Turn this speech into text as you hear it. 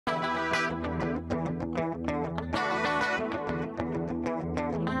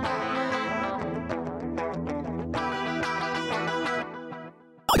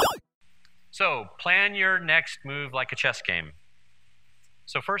plan your next move like a chess game.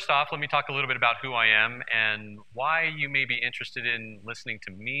 So first off, let me talk a little bit about who I am and why you may be interested in listening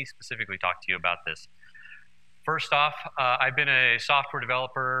to me specifically talk to you about this. First off, I've been a software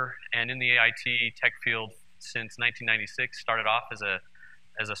developer and in the IT tech field since 1996. Started off as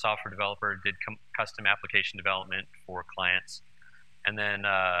a software developer, did custom application development for clients. And then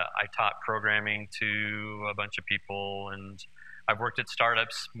I taught programming to a bunch of people, and I've worked at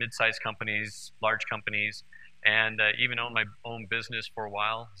startups, mid-sized companies, large companies, and even owned my own business for a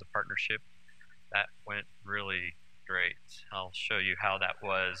while as a partnership. That went really great. I'll show you how that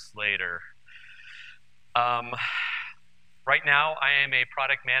was later. Right now, I am a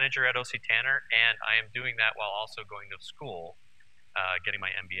product manager at OC Tanner, and I am doing that while also going to school, getting my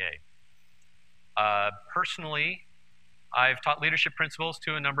MBA. Personally, I've taught leadership principles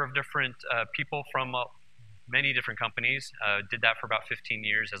to a number of different people from many different companies. Did that for about 15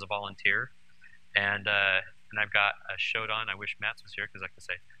 years as a volunteer. And I've got a Shodan. I wish Matt was here because I could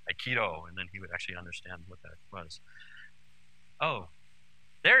say Aikido, and then he would actually understand what that was. Oh,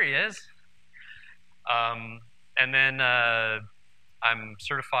 there he is. And then I'm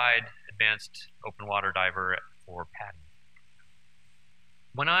certified advanced open water diver for paddling.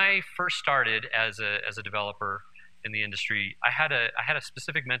 When I first started as a developer in the industry, I had a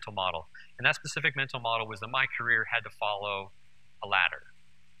specific mental model, and that specific mental model was that my career had to follow a ladder.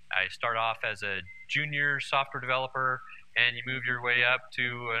 I start off as a junior software developer, and you move your way up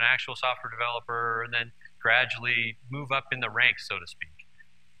to an actual software developer, and then gradually move up in the ranks, so to speak.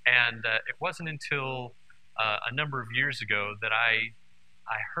 And it wasn't until a number of years ago that I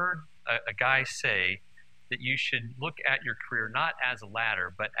heard a guy say that you should look at your career not as a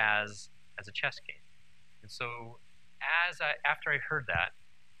ladder, but as a chess game. And so after I heard that,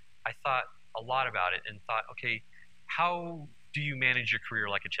 I thought a lot about it and thought, okay, how do you manage your career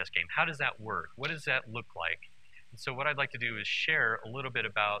like a chess game? How does that work? What does that look like? And so what I'd like to do is share a little bit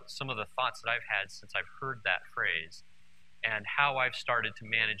about some of the thoughts that I've had since I've heard that phrase and how I've started to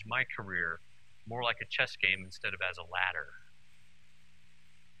manage my career more like a chess game instead of as a ladder.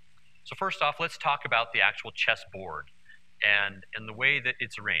 So first off, let's talk about the actual chessboard and the way that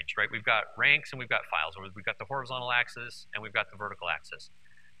it's arranged, right? We've got ranks and we've got files. We've got the horizontal axis and we've got the vertical axis.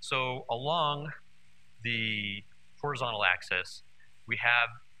 So along the horizontal axis, we have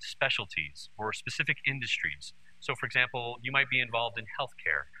specialties or specific industries. So for example, you might be involved in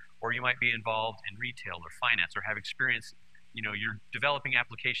healthcare, or you might be involved in retail or finance, or have experience, you're developing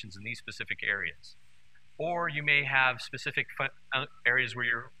applications in these specific areas. Or you may have specific areas where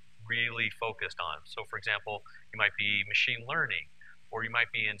you're really focused on. So for example, you might be machine learning, or you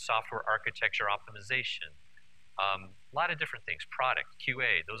might be in software architecture optimization. A lot of different things, product,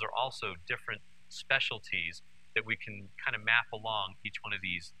 QA, those are also different specialties that we can kind of map along each one of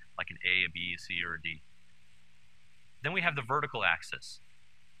these, like an A, a B, a C, or a D. Then we have the vertical axis.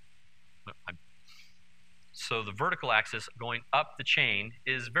 So the vertical axis going up the chain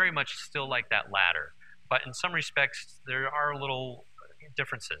is very much still like that ladder, but in some respects there are little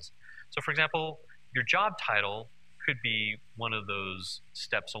differences. So for example, your job title could be one of those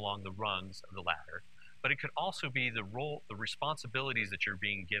steps along the rungs of the ladder, but it could also be the role, the responsibilities that you're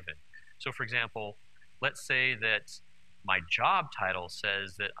being given. So for example, let's say that my job title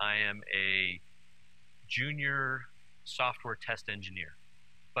says that I am a junior software test engineer,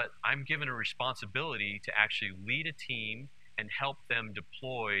 but I'm given a responsibility to actually lead a team and help them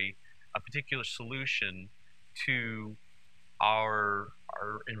deploy a particular solution to our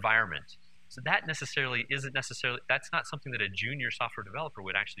environment. So that that's not something that a junior software developer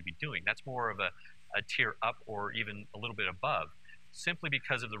would actually be doing. That's more of a tier up or even a little bit above, simply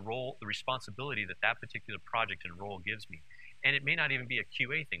because of the role, the responsibility that that particular project and role gives me. And it may not even be a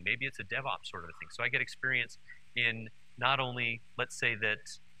QA thing. Maybe it's a DevOps sort of a thing. So I get experience in not only, let's say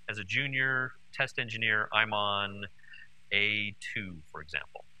that as a junior test engineer, I'm on A2, for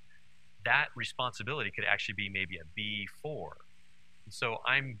example. That responsibility could actually be maybe a B4. And so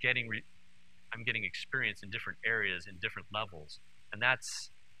I'm getting experience in different areas, in different levels. And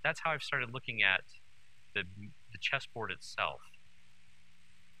that's how I've started looking at the chessboard itself.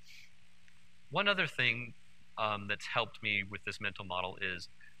 One other thing that's helped me with this mental model is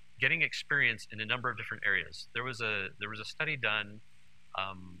getting experience in a number of different areas. There was a study done,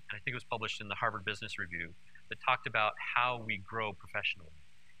 and I think it was published in the Harvard Business Review, that talked about how we grow professionally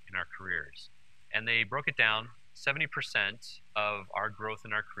in our careers. And they broke it down. 70% of our growth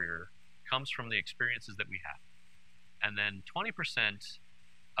in our career comes from the experiences that we have. And then 20%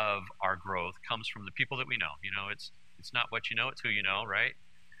 of our growth comes from the people that we know. It's not what you know, it's who you know, right?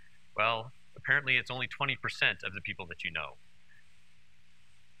 Well, apparently it's only 20% of the people that you know.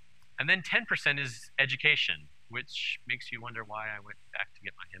 And then 10% is education, which makes you wonder why I went back to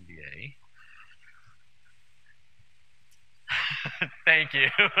get my MBA. Thank you.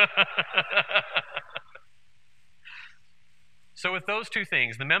 So with those two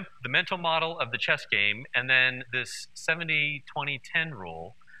things, the mental model of the chess game, and then this 70-20-10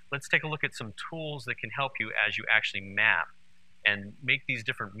 rule, let's take a look at some tools that can help you as you actually map and make these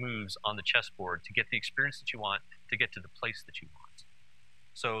different moves on the chessboard to get the experience that you want, to get to the place that you want.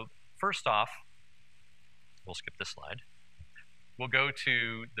 So first off, we'll skip this slide. We'll go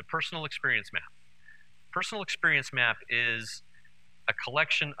to the personal experience map. Personal experience map is a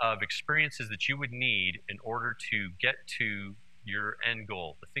collection of experiences that you would need in order to get to your end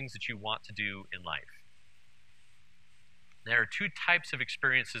goal, the things that you want to do in life. There are two types of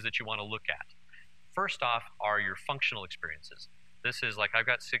experiences that you want to look at. First off are your functional experiences. This is like, I've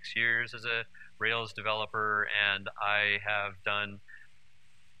got 6 years as a Rails developer, and I have done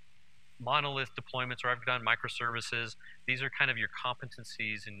monolith deployments, or I've done microservices. These are kind of your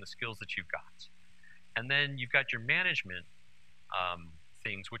competencies and the skills that you've got. And then you've got your management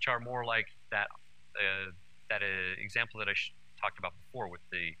things, which are more like that example that I talked about before with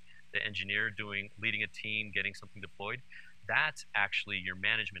the engineer leading a team, getting something deployed. That's actually your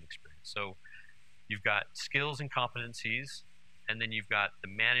management experience. So you've got skills and competencies, and then you've got the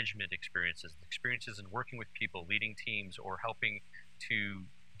management experiences in working with people, leading teams, or helping to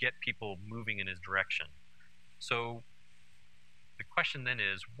get people moving in a direction. So the question then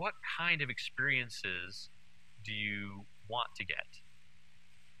is, what kind of experiences do you want to get?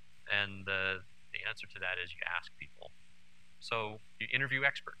 And the answer to that is you ask people. So you interview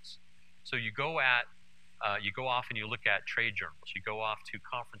experts. So you go off and you look at trade journals. You go off to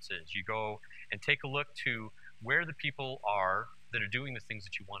conferences. You go and take a look to where the people are that are doing the things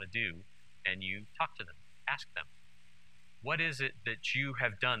that you want to do, and you talk to them, ask them, what is it that you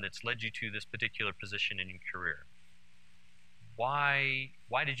have done that's led you to this particular position in your career? Why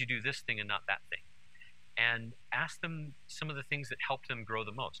did you do this thing and not that thing? And ask them some of the things that helped them grow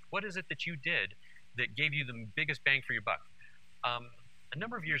the most. What is it that you did that gave you the biggest bang for your buck? A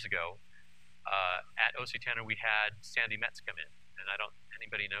number of years ago, at OC Tanner, we had Sandy Metz come in. And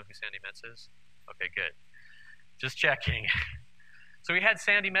anybody know who Sandy Metz is? Okay, good. Just checking. So we had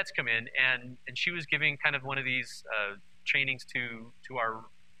Sandy Metz come in, and she was giving kind of one of these trainings to our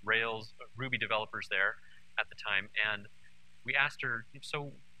Rails Ruby developers there at the time. And we asked her,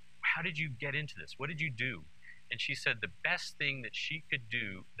 so how did you get into this? What did you do? And she said the best thing that she could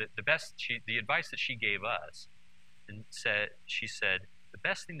do, the advice that she gave us, and she said, the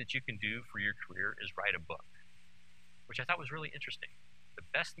best thing that you can do for your career is write a book, which I thought was really interesting. The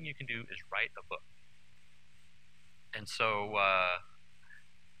best thing you can do is write a book. And so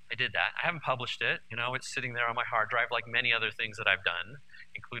I did that. I haven't published it. It's sitting there on my hard drive like many other things that I've done,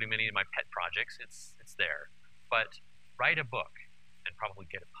 including many of my pet projects. It's there. But write a book and probably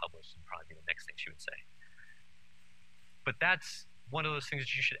get it published would probably be the next thing she would say. But that's one of those things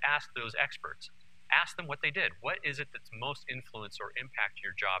that you should ask those experts. Ask them what they did. What is it that's most influenced or impact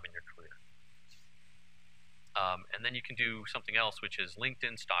your job and your career? And then you can do something else, which is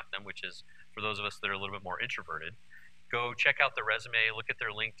LinkedIn stalk them, which is for those of us that are a little bit more introverted. Go check out their resume, look at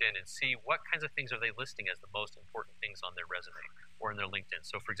their LinkedIn, and see what kinds of things are they listing as the most important things on their resume or in their LinkedIn.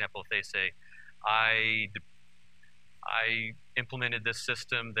 So for example, if they say, I implemented this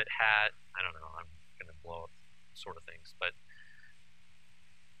system that had, I don't know, I'm going to blow up sort of things, but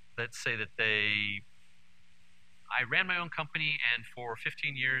let's say that I ran my own company, and for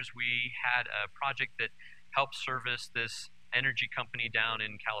 15 years we had a project that helped service this energy company down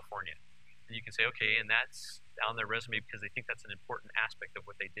in California. And you can say, okay, and that's on their resume because they think that's an important aspect of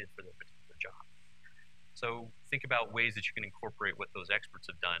what they did for their particular job. So think about ways that you can incorporate what those experts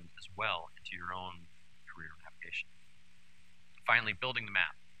have done as well into your own career navigation. Finally, building the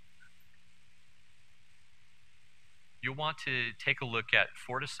map. You'll want to take a look at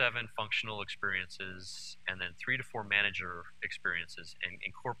 4 to 7 functional experiences and then 3 to 4 manager experiences and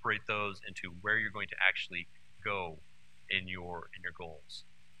incorporate those into where you're going to actually go in your goals.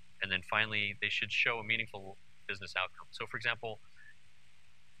 And then finally, they should show a meaningful business outcome. So for example,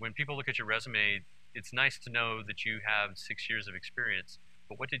 when people look at your resume, it's nice to know that you have 6 years of experience,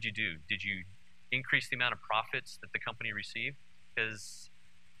 but what did you do? Did you increase the amount of profits that the company received? Because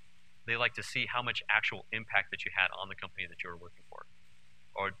they like to see how much actual impact that you had on the company that you were working for.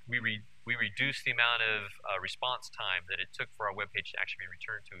 Or we reduced the amount of response time that it took for our webpage to actually be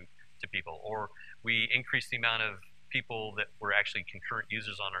returned to people. Or we increased the amount of people that were actually concurrent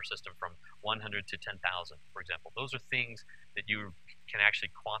users on our system from 100 to 10,000, for example. Those are things that you can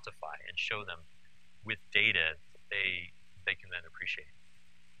actually quantify and show them with data that they can then appreciate.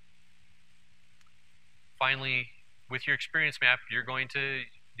 Finally, with your experience map, your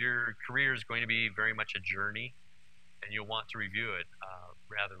career is going to be very much a journey, and you'll want to review it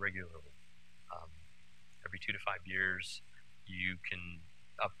rather regularly. Every 2 to 5 years, you can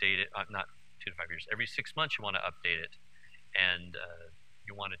update it. Not 2 to 5 years. Every 6 months, you want to update it, and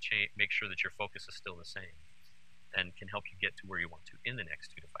you want to make sure that your focus is still the same, and can help you get to where you want to in the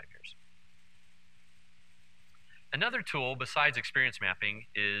next 2 to 5 years. Another tool besides experience mapping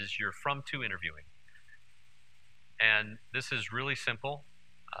is your from-to interviewing. And this is really simple.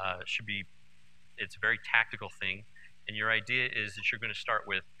 It's a very tactical thing. And your idea is that you're going to start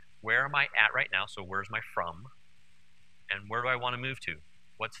with, where am I at right now? So where's my from? And where do I want to move to?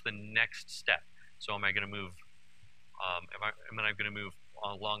 What's the next step? So am I going to move, am I going to move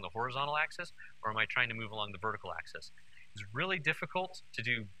along the horizontal axis, or am I trying to move along the vertical axis? It's really difficult to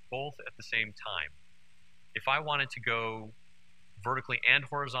do both at the same time. If I wanted to go vertically and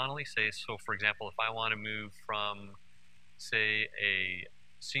horizontally, so for example, if I want to move from, say, a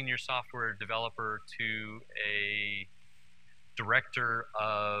senior software developer to a director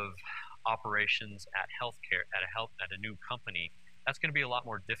of operations at healthcare at a new company, that's going to be a lot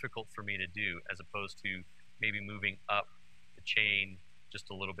more difficult for me to do, as opposed to maybe moving up the chain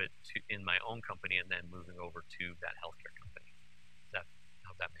just a little bit in my own company and then moving over to that healthcare company. I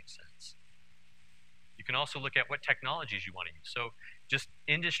hope that makes sense. You can also look at what technologies you want to use. So just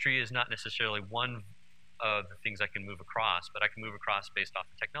industry is not necessarily one of the things I can move across, but I can move across based off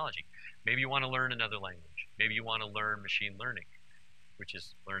of technology. Maybe you want to learn another language. Maybe you want to learn machine learning, which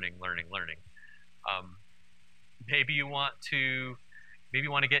is learning. Maybe you want to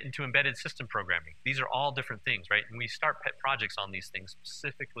get into embedded system programming. These are all different things, right? And we start pet projects on these things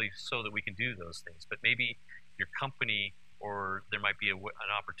specifically so that we can do those things. But maybe your company, or there might be an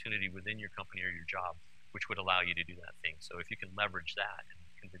opportunity within your company or your job which would allow you to do that thing. So if you can leverage that and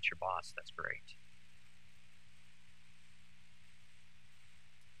convince your boss, that's great.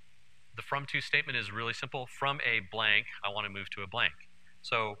 The from-to statement is really simple. From a blank, I want to move to a blank.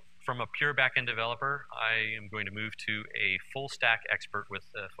 So from a pure backend developer, I am going to move to a full stack expert with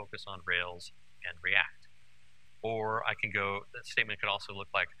a focus on Rails and React. Or I can go, that statement could also look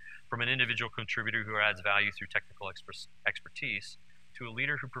like, from an individual contributor who adds value through technical expertise to a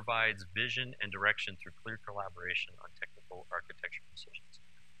leader who provides vision and direction through clear collaboration on technical architecture decisions.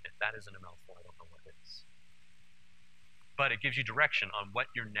 If that isn't a mouthful, I don't know what is. But it gives you direction on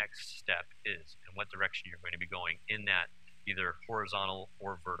what your next step is and what direction you're going to be going in that either horizontal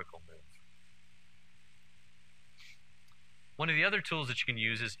or vertical move. One of the other tools that you can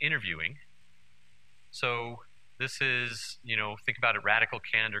use is interviewing. So this is, think about it, radical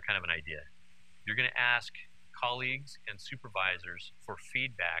candor kind of an idea. You're going to ask colleagues and supervisors for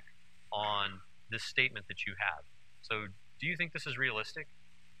feedback on this statement that you have. So do you think this is realistic?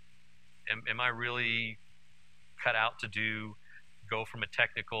 Am I really cut out to go from a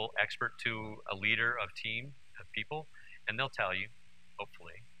technical expert to a leader of team of people? And they'll tell you,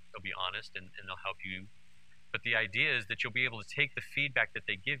 hopefully. They'll be honest and they'll help you. But the idea is that you'll be able to take the feedback that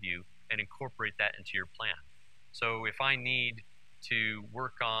they give you and incorporate that into your plan. So if I need to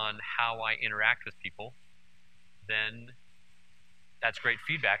work on how I interact with people, then that's great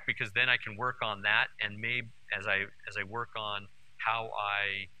feedback, because then I can work on that, and maybe as I work on how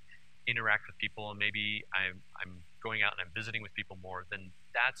I interact with people, and maybe I'm going out and I'm visiting with people more, then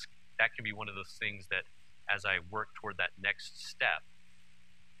that can be one of those things that as I work toward that next step,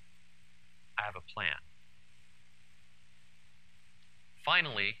 I have a plan.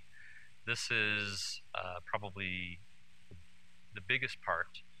 Finally, this is probably the biggest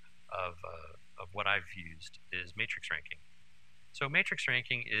part of what I've used is matrix ranking. So matrix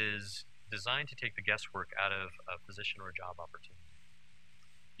ranking is designed to take the guesswork out of a position or a job opportunity.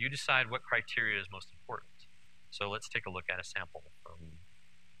 You decide what criteria is most important. So let's take a look at a sample from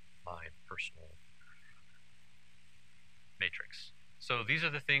my personal matrix. So these are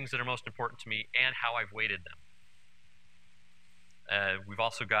the things that are most important to me and how I've weighted them. We've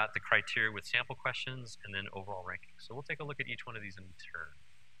also got the criteria with sample questions and then overall ranking. So we'll take a look at each one of these in turn.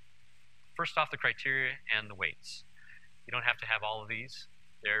 First off, the criteria and the weights. You don't have to have all of these.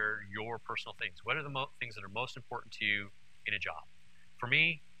 They're your personal things. What are the things that are most important to you in a job? For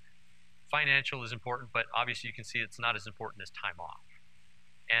me, financial is important, but obviously you can see it's not as important as time off.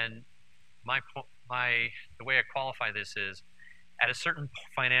 And the way I qualify this is, at a certain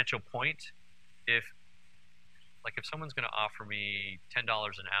financial point, if someone's going to offer me $10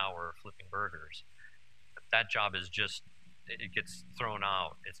 an hour flipping burgers, that job is just, it gets thrown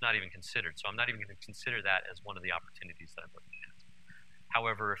out. It's not even considered. So I'm not even going to consider that as one of the opportunities that I'm looking at.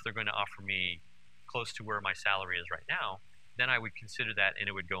 However, if they're going to offer me close to where my salary is right now, then I would consider that, and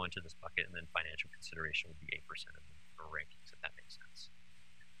it would go into this bucket, and then financial consideration would be 8% of the rankings, if that makes sense.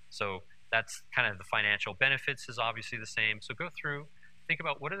 So that's kind of the financial benefits is obviously the same. So go through, think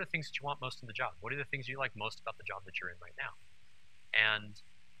about what are the things that you want most in the job? What are the things you like most about the job that you're in right now? And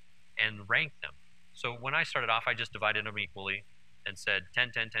rank them. So when I started off, I just divided them equally and said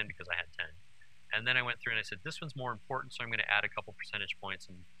 10, 10, 10 because I had 10. And then I went through and I said, this one's more important, so I'm going to add a couple percentage points,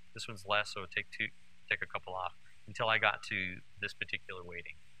 and this one's less, so take a couple off, until I got to this particular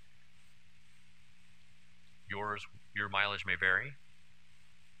weighting. Your mileage may vary.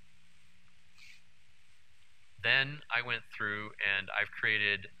 Then I went through and I've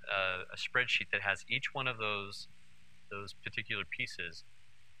created a spreadsheet that has each one of those particular pieces.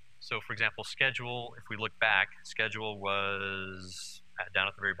 So for example, schedule, if we look back, schedule was down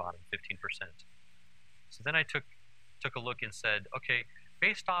at the very bottom, 15%. So then I took a look and said, okay,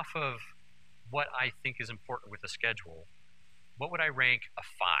 based off of what I think is important with a schedule, what would I rank a 5?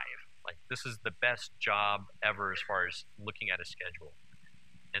 Like, this is the best job ever as far as looking at a schedule.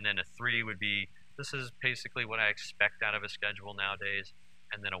 And then a 3 would be, this is basically what I expect out of a schedule nowadays.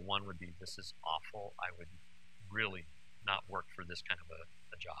 And then a 1 would be, this is awful. I would really not work for this kind of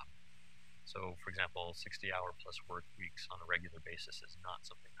a job. So, for example, 60-hour plus work weeks on a regular basis is not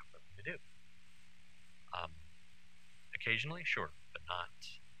something I'm willing to do. Occasionally, sure, but not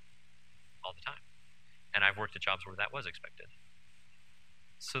all the time. And I've worked at jobs where that was expected.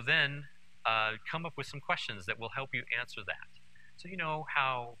 So then come up with some questions that will help you answer that. So you know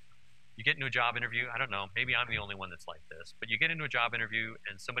how you get into a job interview, I don't know, maybe I'm the only one that's like this, but you get into a job interview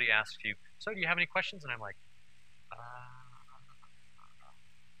and somebody asks you, so do you have any questions? And I'm like,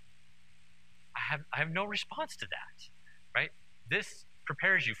 I have no response to that, right? This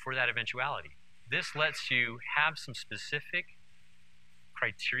prepares you for that eventuality. This lets you have some specific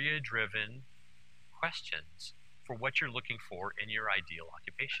criteria-driven questions for what you're looking for in your ideal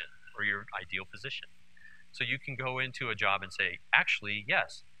occupation or your ideal position. So you can go into a job and say, actually,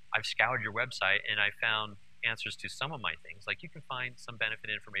 yes, I've scoured your website and I found answers to some of my things. Like you can find some benefit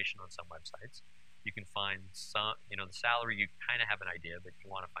information on some websites. You can find some, the salary, you kind of have an idea, but you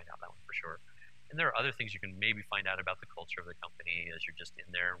want to find out that one for sure. And there are other things you can maybe find out about the culture of the company as you're just in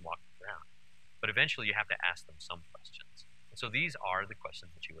there and walking around. But eventually you have to ask them some questions. And so these are the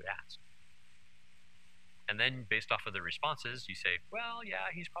questions that you would ask. And then based off of the responses, you say, well, yeah,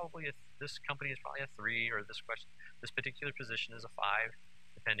 this company is probably a 3, or this particular position is a 5,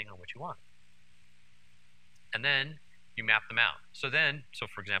 depending on what you want. And then you map them out. So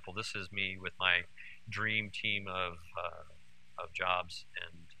for example, this is me with my dream team of jobs,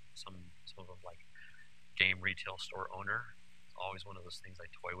 and some of them like game retail store owner. It's always one of those things I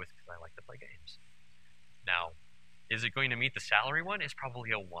toy with because I like to play games. Now, is it going to meet the salary one? It's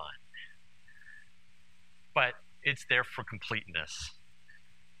probably a 1. But it's there for completeness.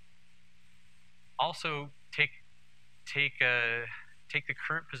 Also, take the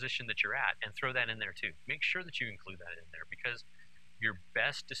current position that you're at and throw that in there too. Make sure that you include that in there, because your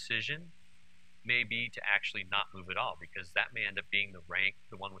best decision may be to actually not move at all, because that may end up being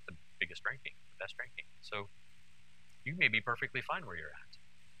the one with the biggest ranking, the best ranking. So you may be perfectly fine where you're at,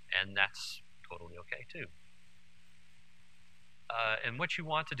 and that's totally okay too. And what you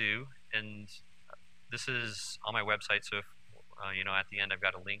want to do, and this is on my website, so if, at the end I've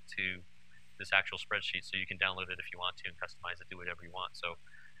got a link to this actual spreadsheet, so you can download it if you want to and customize it, do whatever you want. So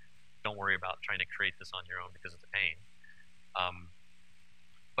don't worry about trying to create this on your own because it's a pain.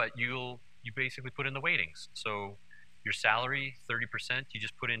 But you basically put in the weightings. So your salary, 30%, you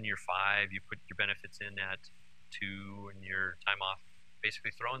just put in your 5, you put your benefits in at 2, and your time off.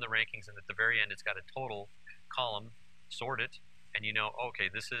 Basically throw in the rankings, and at the very end it's got a total column, sort it, and you know, okay,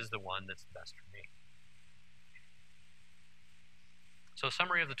 this is the one that's the best for me. So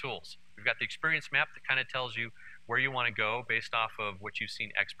summary of the tools. We've got the experience map that kind of tells you where you want to go based off of what you've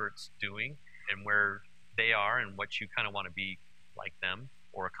seen experts doing and where they are and what you kind of want to be like them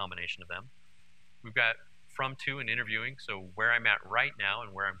or a combination of them. We've got from, to, and interviewing, so where I'm at right now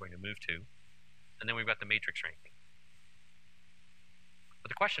and where I'm going to move to. And then we've got the matrix ranking. But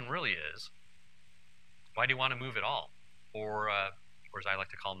the question really is, why do you want to move at all? Or as I like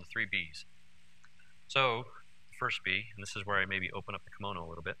to call them, the 3 Bs. So the first B, and this is where I maybe open up the kimono a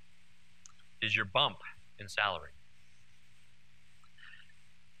little bit, is your bump in salary.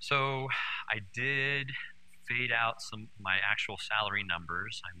 So I did fade out some of my actual salary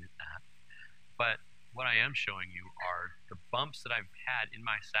numbers, I admit that. But what I am showing you are the bumps that I've had in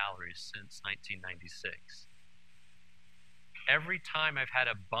my salaries since 1996. Every time I've had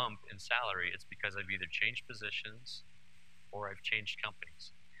a bump in salary, it's because I've either changed positions or I've changed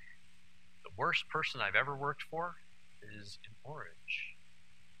companies. The worst person I've ever worked for is in orange,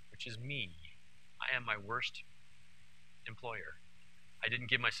 which is me. I am my worst employer. I didn't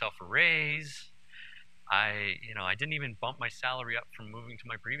give myself a raise. I didn't even bump my salary up from moving to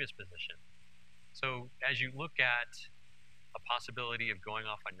my previous position. So as you look at a possibility of going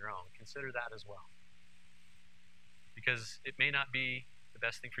off on your own, consider that as well. Because it may not be the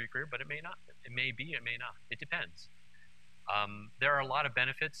best thing for your career, but it may not. It may be, it may not. It depends. There are a lot of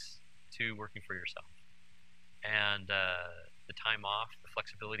benefits to working for yourself. And the time off, the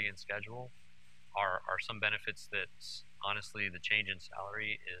flexibility in schedule are some benefits that, honestly, the change in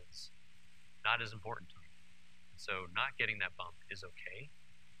salary is not as important to me. So not getting that bump is okay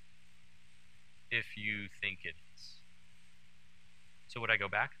if you think it is. So would I go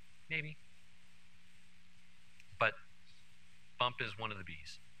back? Maybe. But bump is one of the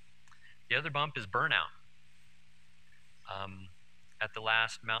B's. The other bump is burnout. At the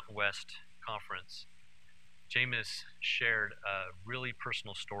last Mountain West conference, Jameis shared a really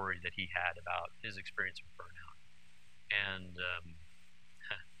personal story that he had about his experience with burnout. And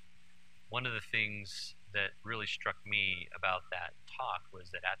one of the things that really struck me about that talk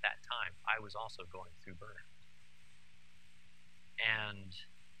was that at that time, I was also going through burnout. And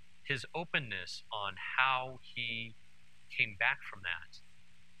his openness on how he came back from that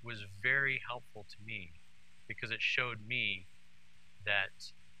was very helpful to me, because it showed me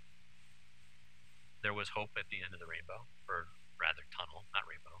that there was hope at the end of the rainbow, or rather tunnel, not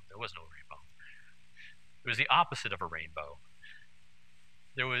rainbow. There was no rainbow. It was the opposite of a rainbow.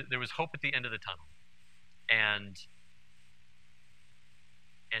 There was hope at the end of the tunnel. And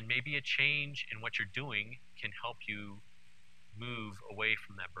maybe a change in what you're doing can help you move away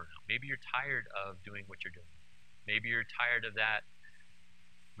from that burnout. Maybe you're tired of doing what you're doing. Maybe you're tired of that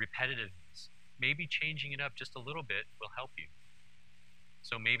repetitiveness. Maybe changing it up just a little bit will help you.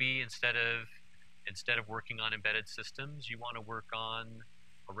 So maybe instead of working on embedded systems, you want to work on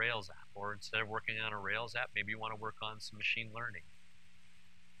a Rails app. Or instead of working on a Rails app, maybe you want to work on some machine learning.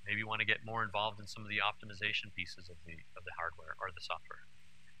 Maybe you want to get more involved in some of the optimization pieces of the hardware or the software.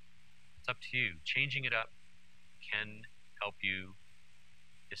 It's up to you. Changing it up can help you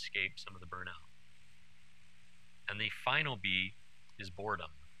escape some of the burnout. And the final B is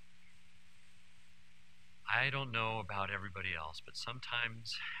boredom. I don't know about everybody else, but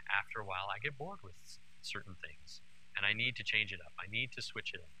sometimes after a while I get bored with certain things, and I need to change it up. I need to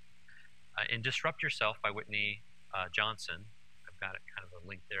switch it up. In Disrupt Yourself by Whitney Johnson, I've got kind of a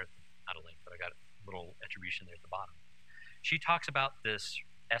link there, not a link, but I got a little attribution there at the bottom. She talks about this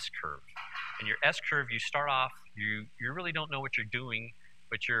S-curve. And your S-curve, you start off, you really don't know what you're doing,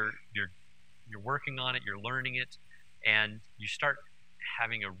 but you're working on it, you're learning it, and you start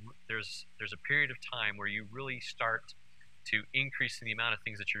having there's a period of time where you really start to increase the amount of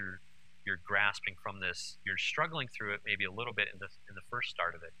things that you're grasping from this. You're struggling through it maybe a little bit in the first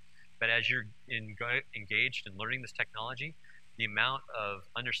start of it, but as you're engaged in learning this technology, the amount of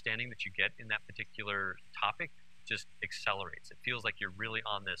understanding that you get in that particular topic just accelerates. It feels like you're really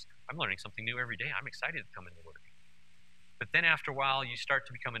on this. I'm learning something new every day. I'm excited to come into work. But then after a while, you start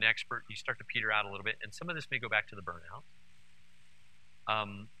to become an expert. You start to peter out a little bit, and some of this may go back to the burnout.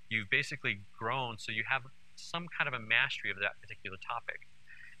 You've basically grown, so you have some kind of a mastery of that particular topic.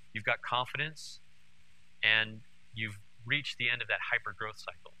 You've got confidence, and you've reached the end of that hyper growth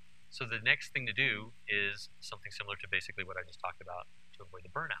cycle. So the next thing to do is something similar to basically what I just talked about to avoid the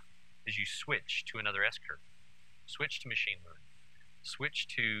burnout, is you switch to another S-curve. Switch to machine learning. Switch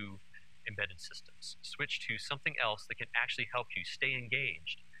to embedded systems. Switch to something else that can actually help you stay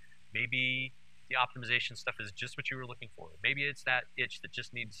engaged. Maybe the optimization stuff is just what you were looking for. Maybe it's that itch that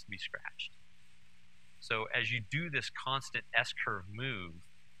just needs to be scratched. So as you do this constant S-curve move,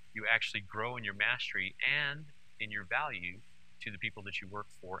 you actually grow in your mastery and in your value to the people that you work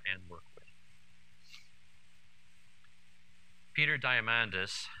for and work with. Peter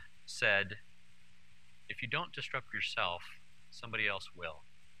Diamandis said, if you don't disrupt yourself, somebody else will.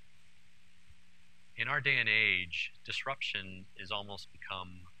 In our day and age, disruption is almost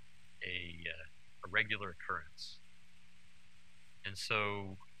become a regular occurrence. And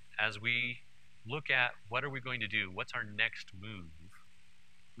so as we look at what are we going to do, what's our next move,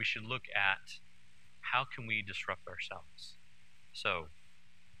 we should look at how can we disrupt ourselves. So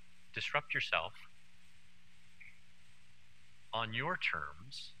disrupt yourself on your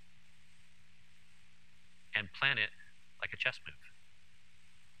terms and plan it like a chess move.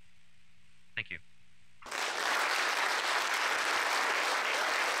 Thank you.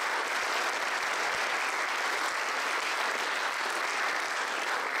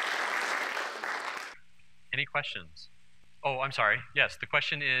 Any questions? Oh, I'm sorry. Yes, the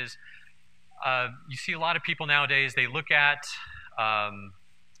question is, You see a lot of people nowadays, they look at,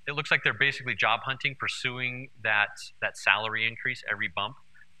 it looks like they're basically job hunting, pursuing that salary increase every bump.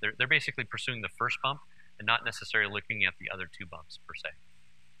 They're basically pursuing the first bump and not necessarily looking at the other two bumps per se.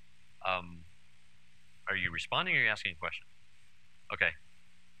 Are you responding or are you asking a question? Okay.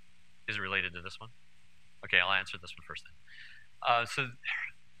 Is it related to this one? Okay, I'll answer this one first then. So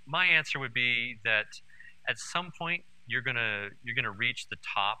my answer would be that at some point you're gonna reach the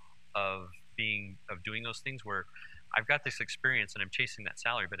top of doing those things where I've got this experience and I'm chasing that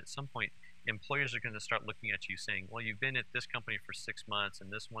salary, but at some point employers are going to start looking at you saying, well, you've been at this company for 6 months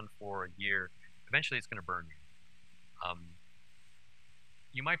and this one for a year. Eventually it's going to burn you.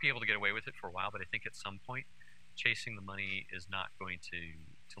 You might be able to get away with it for a while, but I think at some point chasing the money is not going to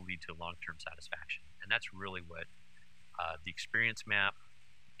lead to long-term satisfaction. And that's really what the experience map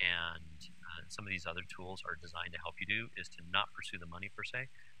and some of these other tools are designed to help you do, is to not pursue the money per se,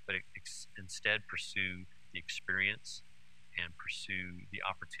 but instead pursue the experience and pursue the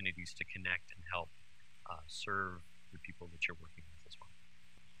opportunities to connect and help serve the people that you're working with as well.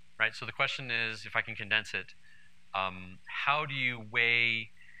 Right, so the question is, if I can condense it, how do you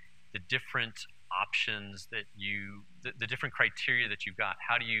weigh the different options that the different criteria that you've got?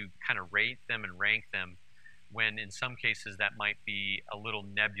 How do you kind of rate them and rank them when in some cases that might be a little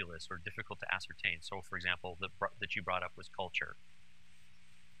nebulous or difficult to ascertain? So for example, that you brought up was culture.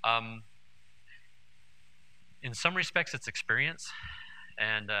 In some respects, it's experience,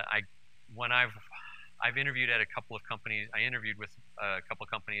 and I've interviewed at a couple of companies. I interviewed with a couple of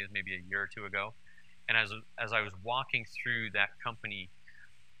companies maybe a year or two ago, and as I was walking through that company,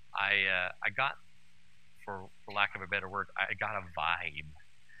 I got, for lack of a better word, I got a vibe,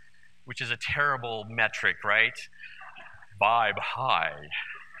 which is a terrible metric, right? Vibe high.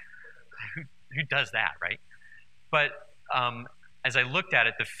 Who does that, right? But as I looked at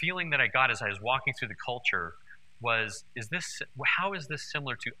it, the feeling that I got as I was walking through the culture was, how is this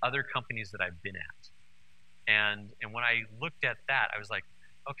similar to other companies that I've been at? And when I looked at that, I was like,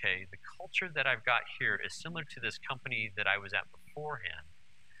 okay, the culture that I've got here is similar to this company that I was at beforehand.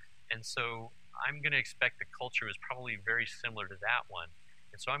 And so I'm going to expect the culture is probably very similar to that one.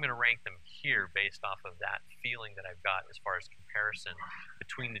 And so I'm going to rank them here based off of that feeling that I've got as far as comparison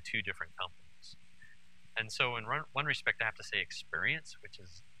between the two different companies. And so in one respect, I have to say experience, which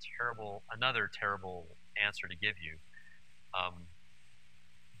is another terrible answer to give you.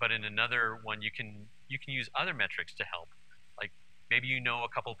 But in another one, you can use other metrics to help. Like maybe you know a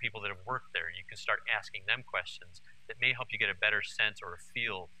couple of people that have worked there, and you can start asking them questions that may help you get a better sense or a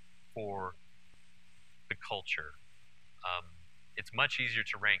feel for the culture. It's much easier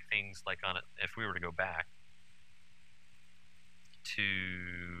to rank things like if we were to go back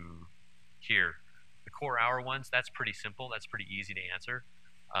to here, the core hour ones, that's pretty simple. That's pretty easy to answer.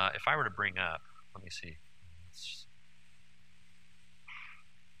 If I were to bring up, let me see.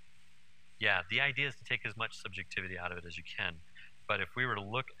 Yeah, the idea is to take as much subjectivity out of it as you can. But if we were to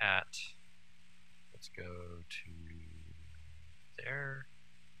look at, let's go to there.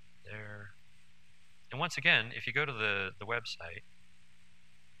 And once again, if you go to the website,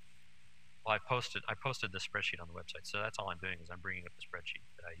 well, I posted the spreadsheet on the website. So that's all I'm doing is I'm bringing up the spreadsheet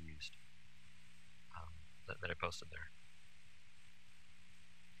that I used, that I posted there.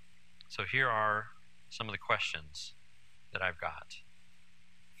 So here are some of the questions that I've got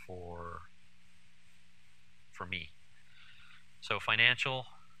for me. So financial,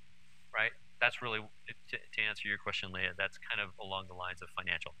 right? That's really, to answer your question, Leah, that's kind of along the lines of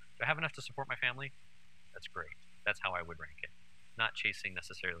financial. Do I have enough to support my family? That's great. That's how I would rank it. Not chasing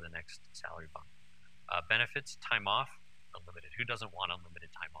necessarily the next salary bump. Benefits, time off, unlimited. Who doesn't want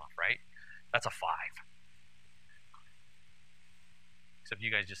unlimited time off, right? That's a 5. Except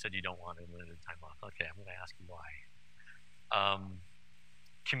you guys just said you don't want unlimited time off. Okay, I'm going to ask you why.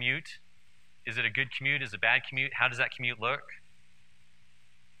 Commute. Is it a good commute? Is it a bad commute? How does that commute look?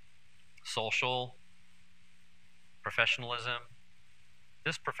 Social. Professionalism.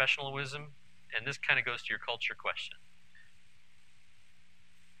 This professionalism, and this kind of goes to your culture question.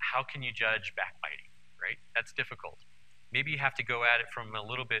 How can you judge backbiting, right? That's difficult. Maybe you have to go at it from a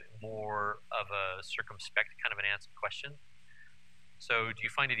little bit more of a circumspect kind of an answer question. So do you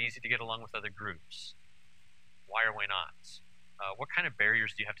find it easy to get along with other groups? Why or why not? What kind of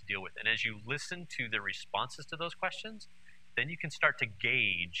barriers do you have to deal with? And as you listen to the responses to those questions, then you can start to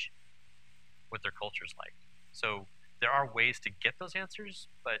gauge what their culture's like. So there are ways to get those answers,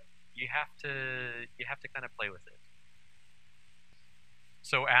 but you have to kind of play with it.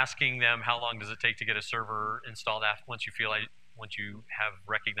 So asking them how long does it take to get a server installed once you have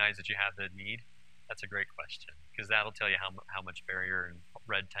recognized that you have the need, That's a great question, because that'll tell you how much barrier and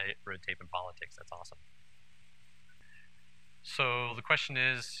red tape in politics. That's awesome. So the question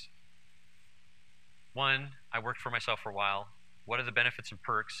is, one, I worked for myself for a while. What are the benefits and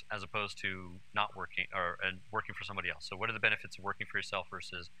perks as opposed to not working and working for somebody else? So what are the benefits of working for yourself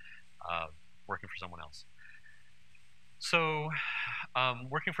versus working for someone else? So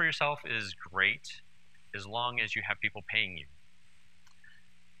working for yourself is great as long as you have people paying you.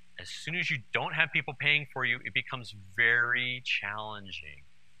 As soon as you don't have people paying for you, it becomes very challenging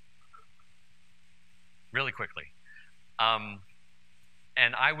really quickly.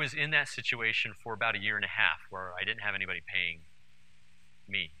 And I was in that situation for about 1.5 years where I didn't have anybody paying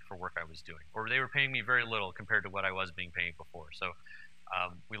me for work I was doing, or they were paying me very little compared to what I was being paid before. So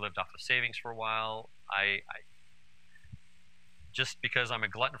we lived off of savings for a while. I just because I'm a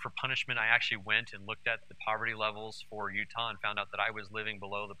glutton for punishment, I actually went and looked at the poverty levels for Utah and found out that I was living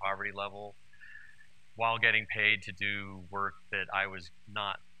below the poverty level while getting paid to do work that I was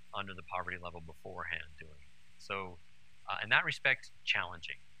not under the poverty level beforehand doing. So in that respect,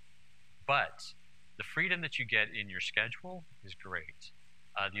 challenging. But the freedom that you get in your schedule is great.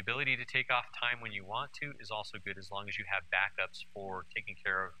 The ability to take off time when you want to is also good, as long as you have backups for taking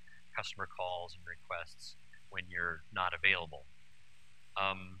care of customer calls and requests when you're not available.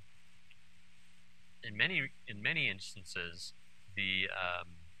 In many instances, the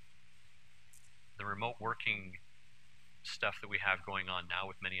remote working stuff that we have going on now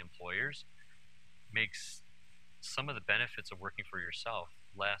with many employers makes some of the benefits of working for yourself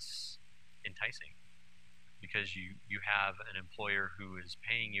less enticing, because you have an employer who is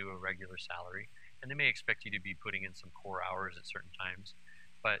paying you a regular salary, and they may expect you to be putting in some core hours at certain times.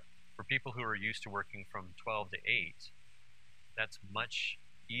 But for people who are used to working from 12 to 8, that's much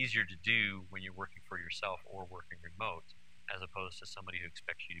easier to do when you're working for yourself or working remote, as opposed to somebody who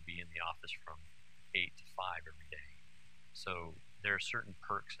expects you to be in the office from 8 to 5 every day. So there are certain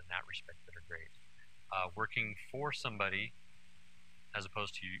perks in that respect that are great. Working for somebody as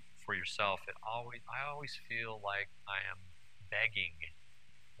opposed to for yourself, I always feel like I am begging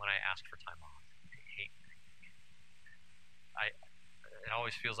when I ask for time off. I hate begging. It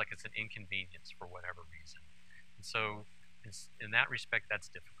always feels like it's an inconvenience for whatever reason. And so in that respect, that's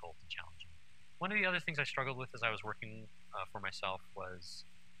difficult and challenging. One of the other things I struggled with as I was working for myself was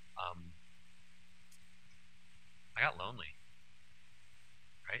I got lonely.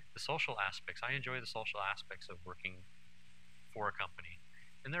 Right? The social aspects. I enjoy the social aspects of working for a company.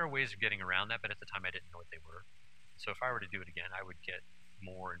 And there are ways of getting around that, but at the time I didn't know what they were. So if I were to do it again, I would get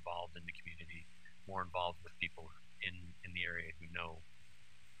more involved in the community, more involved with people in the area who know.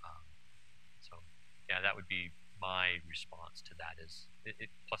 So yeah, that would be my response to that. Is it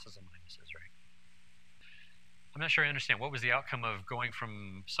pluses and minuses, right? I'm not sure I understand. What was the outcome of going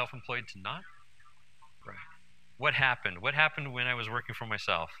from self-employed to not? Right. What happened? What happened when I was working for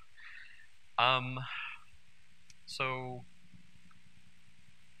myself? So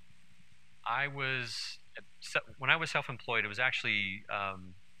when I was self-employed, it was actually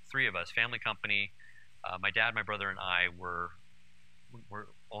 3 of us, family company. My dad, my brother, and I were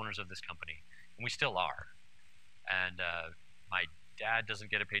owners of this company, and we still are. And my dad doesn't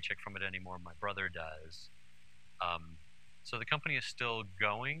get a paycheck from it anymore. My brother does. So the company is still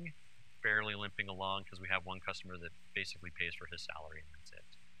going, barely limping along, because we have one customer that basically pays for his salary, and that's it.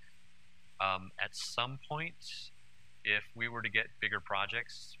 At some point, if we were to get bigger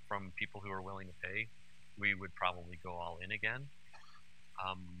projects from people who are willing to pay, we would probably go all in again.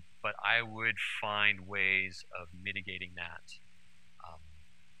 But I would find ways of mitigating that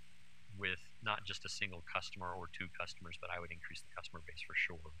with not just a single customer or 2 customers, but I would increase the customer base for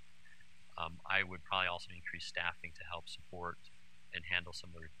sure. I would probably also increase staffing to help support and handle some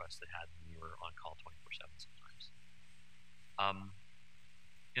of the requests that we were on call 24/7 sometimes.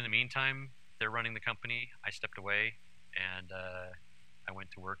 In the meantime, they're running the company. I stepped away, and I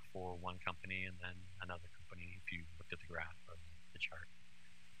went to work for one company and then another company, if you looked at the graph or the chart.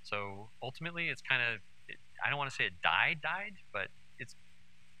 So ultimately, it's kind of, I don't want to say it died, but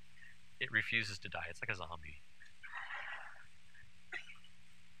it refuses to die. It's like a zombie.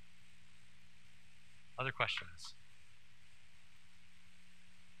 Other questions?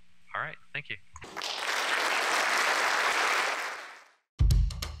 All right, thank you.